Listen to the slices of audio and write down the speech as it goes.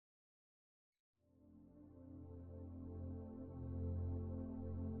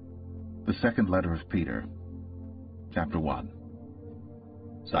The second letter of Peter, chapter 1.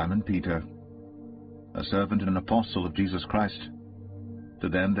 Simon Peter, a servant and an apostle of Jesus Christ, to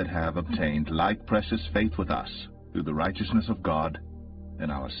them that have obtained like precious faith with us, through the righteousness of God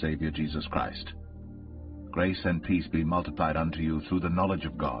and our Saviour Jesus Christ. Grace and peace be multiplied unto you through the knowledge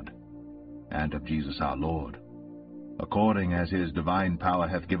of God and of Jesus our Lord, according as his divine power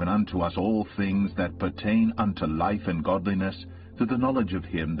hath given unto us all things that pertain unto life and godliness, through the knowledge of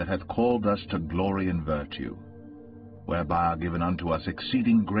him that hath called us to glory and virtue, whereby are given unto us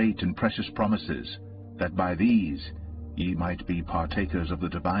exceeding great and precious promises, that by these ye might be partakers of the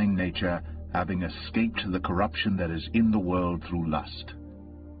divine nature, having escaped the corruption that is in the world through lust.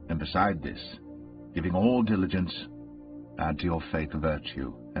 And beside this, giving all diligence, add to your faith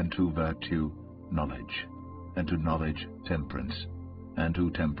virtue, and to virtue knowledge, and to knowledge temperance, and to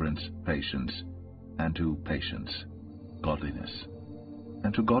temperance patience, and to patience godliness,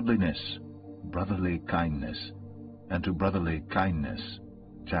 and to godliness brotherly kindness, and to brotherly kindness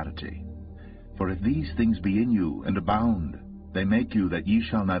charity. For if these things be in you, and abound, they make you that ye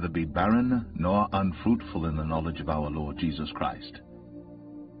shall neither be barren nor unfruitful in the knowledge of our Lord Jesus Christ.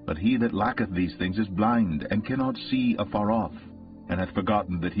 But he that lacketh these things is blind, and cannot see afar off, and hath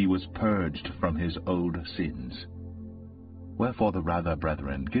forgotten that he was purged from his old sins. Wherefore the rather,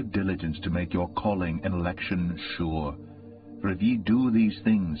 brethren, give diligence to make your calling and election sure. For if ye do these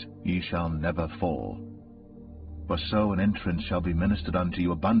things, ye shall never fall. For so an entrance shall be ministered unto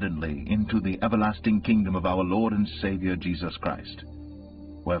you abundantly into the everlasting kingdom of our Lord and Saviour Jesus Christ.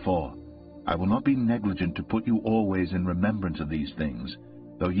 Wherefore I will not be negligent to put you always in remembrance of these things,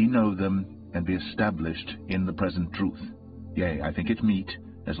 though ye know them, and be established in the present truth. Yea, I think it meet,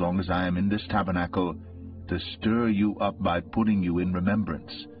 as long as I am in this tabernacle, to stir you up by putting you in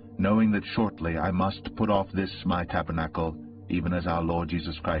remembrance, knowing that shortly I must put off this my tabernacle, even as our Lord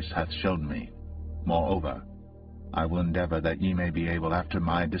Jesus Christ hath shown me. Moreover, I will endeavor that ye may be able after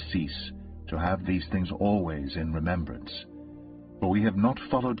my decease to have these things always in remembrance. For we have not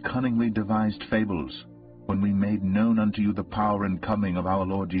followed cunningly devised fables, when we made known unto you the power and coming of our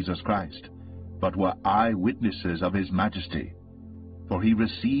Lord Jesus Christ, but were eyewitnesses of his majesty. For he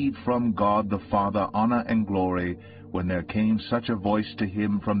received from God the Father honor and glory, when there came such a voice to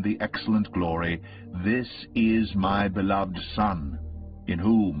him from the excellent glory, This is my beloved Son, in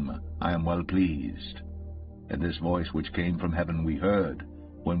whom I am well pleased. And this voice which came from heaven we heard,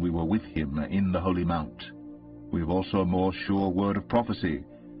 when we were with him in the holy mount. We have also a more sure word of prophecy,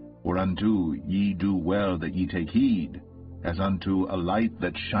 whereunto ye do well that ye take heed, as unto a light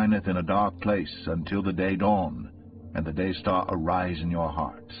that shineth in a dark place, until the day dawn, and the day star arise in your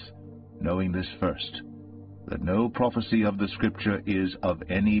hearts, knowing this first, that no prophecy of the Scripture is of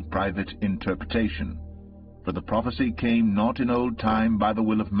any private interpretation. For the prophecy came not in old time by the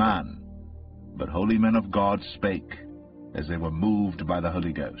will of man, but holy men of God spake, as they were moved by the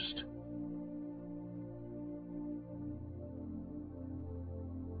Holy Ghost.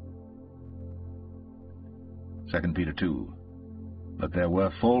 Second Peter 2. But there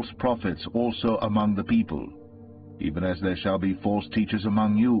were false prophets also among the people, even as there shall be false teachers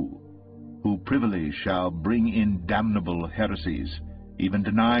among you, who privily shall bring in damnable heresies, even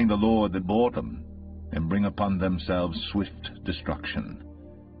denying the Lord that bought them, and bring upon themselves swift destruction.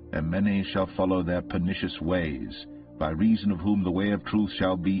 And many shall follow their pernicious ways, by reason of whom the way of truth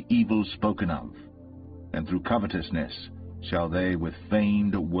shall be evil spoken of. And through covetousness shall they with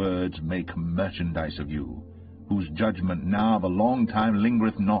feigned words make merchandise of you, whose judgment now of a long time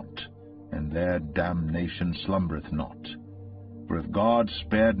lingereth not, and their damnation slumbereth not. For if God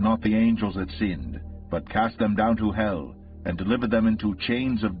spared not the angels that sinned, but cast them down to hell, and delivered them into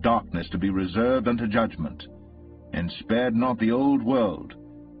chains of darkness to be reserved unto judgment, and spared not the old world,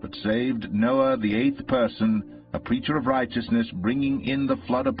 but saved Noah the eighth person, a preacher of righteousness, bringing in the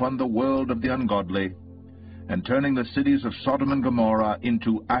flood upon the world of the ungodly, and turning the cities of Sodom and Gomorrah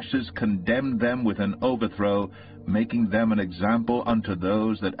into ashes, condemned them with an overthrow, making them an example unto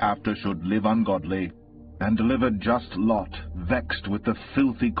those that after should live ungodly, and delivered just Lot, vexed with the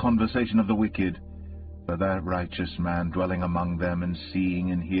filthy conversation of the wicked. For that righteous man dwelling among them, and seeing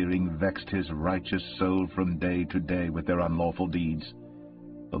and hearing, vexed his righteous soul from day to day with their unlawful deeds.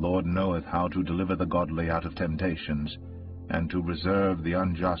 The Lord knoweth how to deliver the godly out of temptations, and to reserve the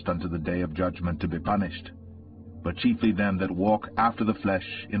unjust unto the day of judgment to be punished. But chiefly them that walk after the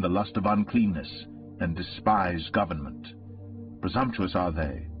flesh in the lust of uncleanness, and despise government. Presumptuous are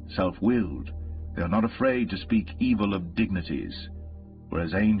they, self-willed. They are not afraid to speak evil of dignities.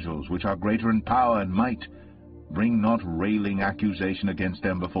 Whereas angels, which are greater in power and might, bring not railing accusation against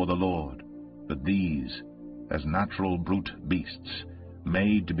them before the Lord. But these, as natural brute beasts,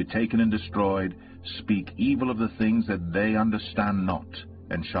 made to be taken and destroyed, speak evil of the things that they understand not,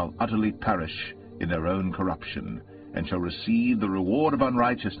 and shall utterly perish in their own corruption, and shall receive the reward of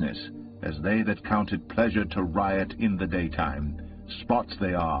unrighteousness, as they that count it pleasure to riot in the daytime. Spots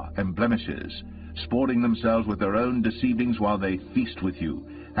they are, and blemishes, sporting themselves with their own deceivings while they feast with you,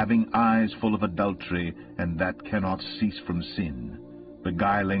 having eyes full of adultery, and that cannot cease from sin,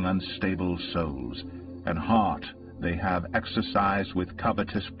 beguiling unstable souls, and heart they have exercised with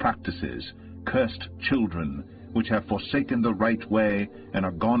covetous practices, cursed children, which have forsaken the right way, and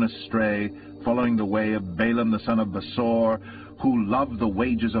are gone astray, following the way of Balaam the son of Besor, who loved the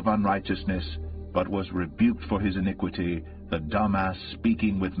wages of unrighteousness, but was rebuked for his iniquity. The dumb ass,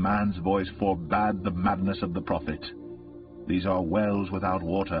 speaking with man's voice, forbade the madness of the prophet. These are wells without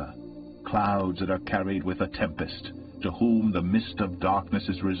water, clouds that are carried with a tempest, to whom the mist of darkness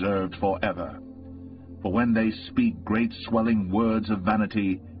is reserved forever. For when they speak great swelling words of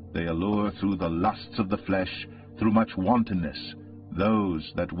vanity, they allure through the lusts of the flesh, through much wantonness.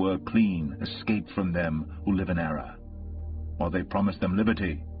 Those that were clean escape from them who live in error. While they promise them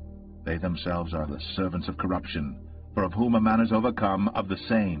liberty, they themselves are the servants of corruption. For of whom a man is overcome, of the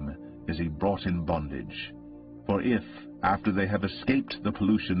same is he brought in bondage. For if, after they have escaped the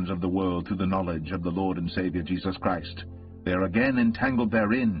pollutions of the world through the knowledge of the Lord and Saviour Jesus Christ, they are again entangled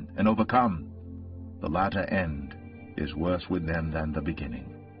therein and overcome, the latter end is worse with them than the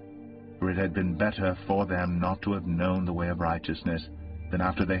beginning. For it had been better for them not to have known the way of righteousness, than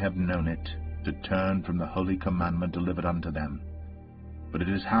after they have known it, to turn from the holy commandment delivered unto them. But it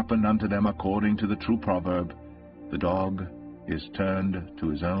has happened unto them according to the true proverb, the dog is turned to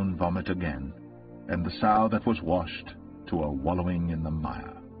his own vomit again, and the sow that was washed to a wallowing in the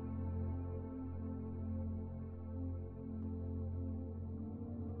mire.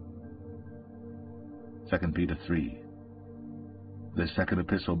 Second Peter 3. This second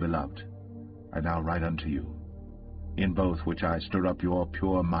epistle, beloved, I now write unto you, in both which I stir up your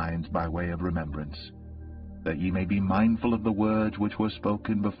pure minds by way of remembrance, that ye may be mindful of the words which were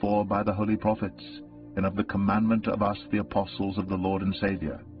spoken before by the holy prophets, and of the commandment of us the apostles of the Lord and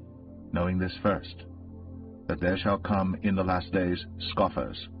Saviour, knowing this first, that there shall come in the last days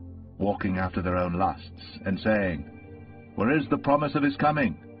scoffers, walking after their own lusts, and saying, Where is the promise of his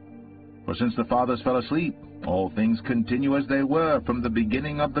coming? For since the fathers fell asleep, all things continue as they were from the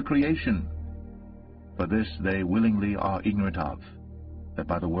beginning of the creation. For this they willingly are ignorant of, that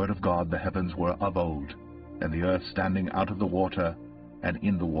by the word of God the heavens were of old, and the earth standing out of the water and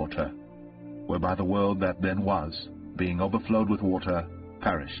in the water, whereby the world that then was, being overflowed with water,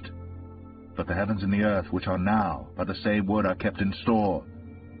 perished. But the heavens and the earth, which are now by the same word, are kept in store,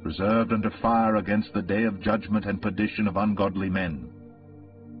 reserved unto fire against the day of judgment and perdition of ungodly men.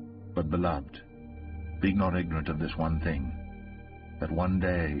 But, beloved, be not ignorant of this one thing, that one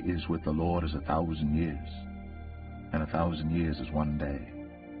day is with the Lord as 1,000 years, and 1,000 years as one day.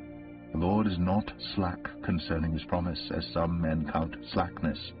 The Lord is not slack concerning his promise, as some men count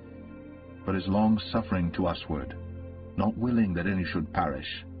slackness, but is long-suffering to usward, not willing that any should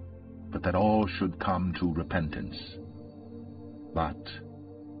perish, but that all should come to repentance. But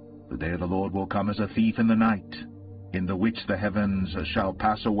the day of the Lord will come as a thief in the night, in the which the heavens shall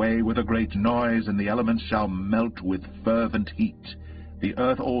pass away with a great noise, and the elements shall melt with fervent heat. The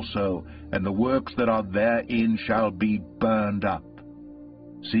earth also, and the works that are therein, shall be burned up.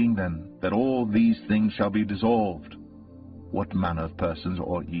 Seeing then that all these things shall be dissolved, what manner of persons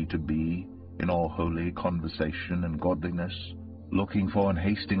ought ye to be in all holy conversation and godliness, looking for and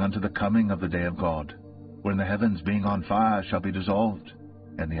hasting unto the coming of the day of God, wherein the heavens being on fire shall be dissolved,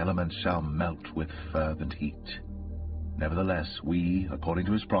 and the elements shall melt with fervent heat? Nevertheless, we, according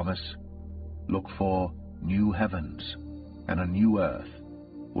to his promise, look for new heavens and a new earth,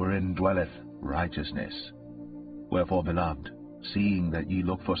 wherein dwelleth righteousness. Wherefore, beloved, seeing that ye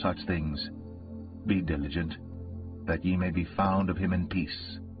look for such things, be diligent, that ye may be found of him in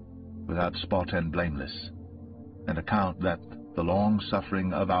peace, without spot and blameless, and account that the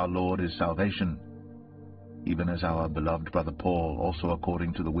long-suffering of our Lord is salvation, even as our beloved brother Paul, also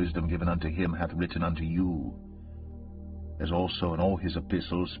according to the wisdom given unto him, hath written unto you, as also in all his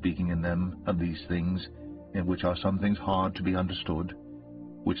epistles, speaking in them of these things, in which are some things hard to be understood,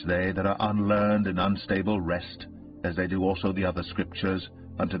 which they that are unlearned and unstable wrest, as they do also the other scriptures,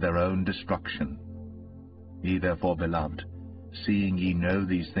 unto their own destruction. Ye therefore, beloved, seeing ye know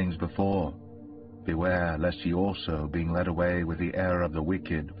these things before, beware lest ye also, being led away with the error of the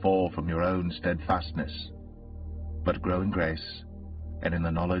wicked, fall from your own steadfastness, but grow in grace, and in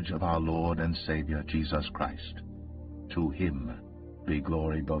the knowledge of our Lord and Saviour Jesus Christ. To him be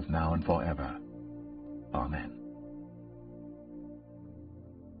glory both now and forever.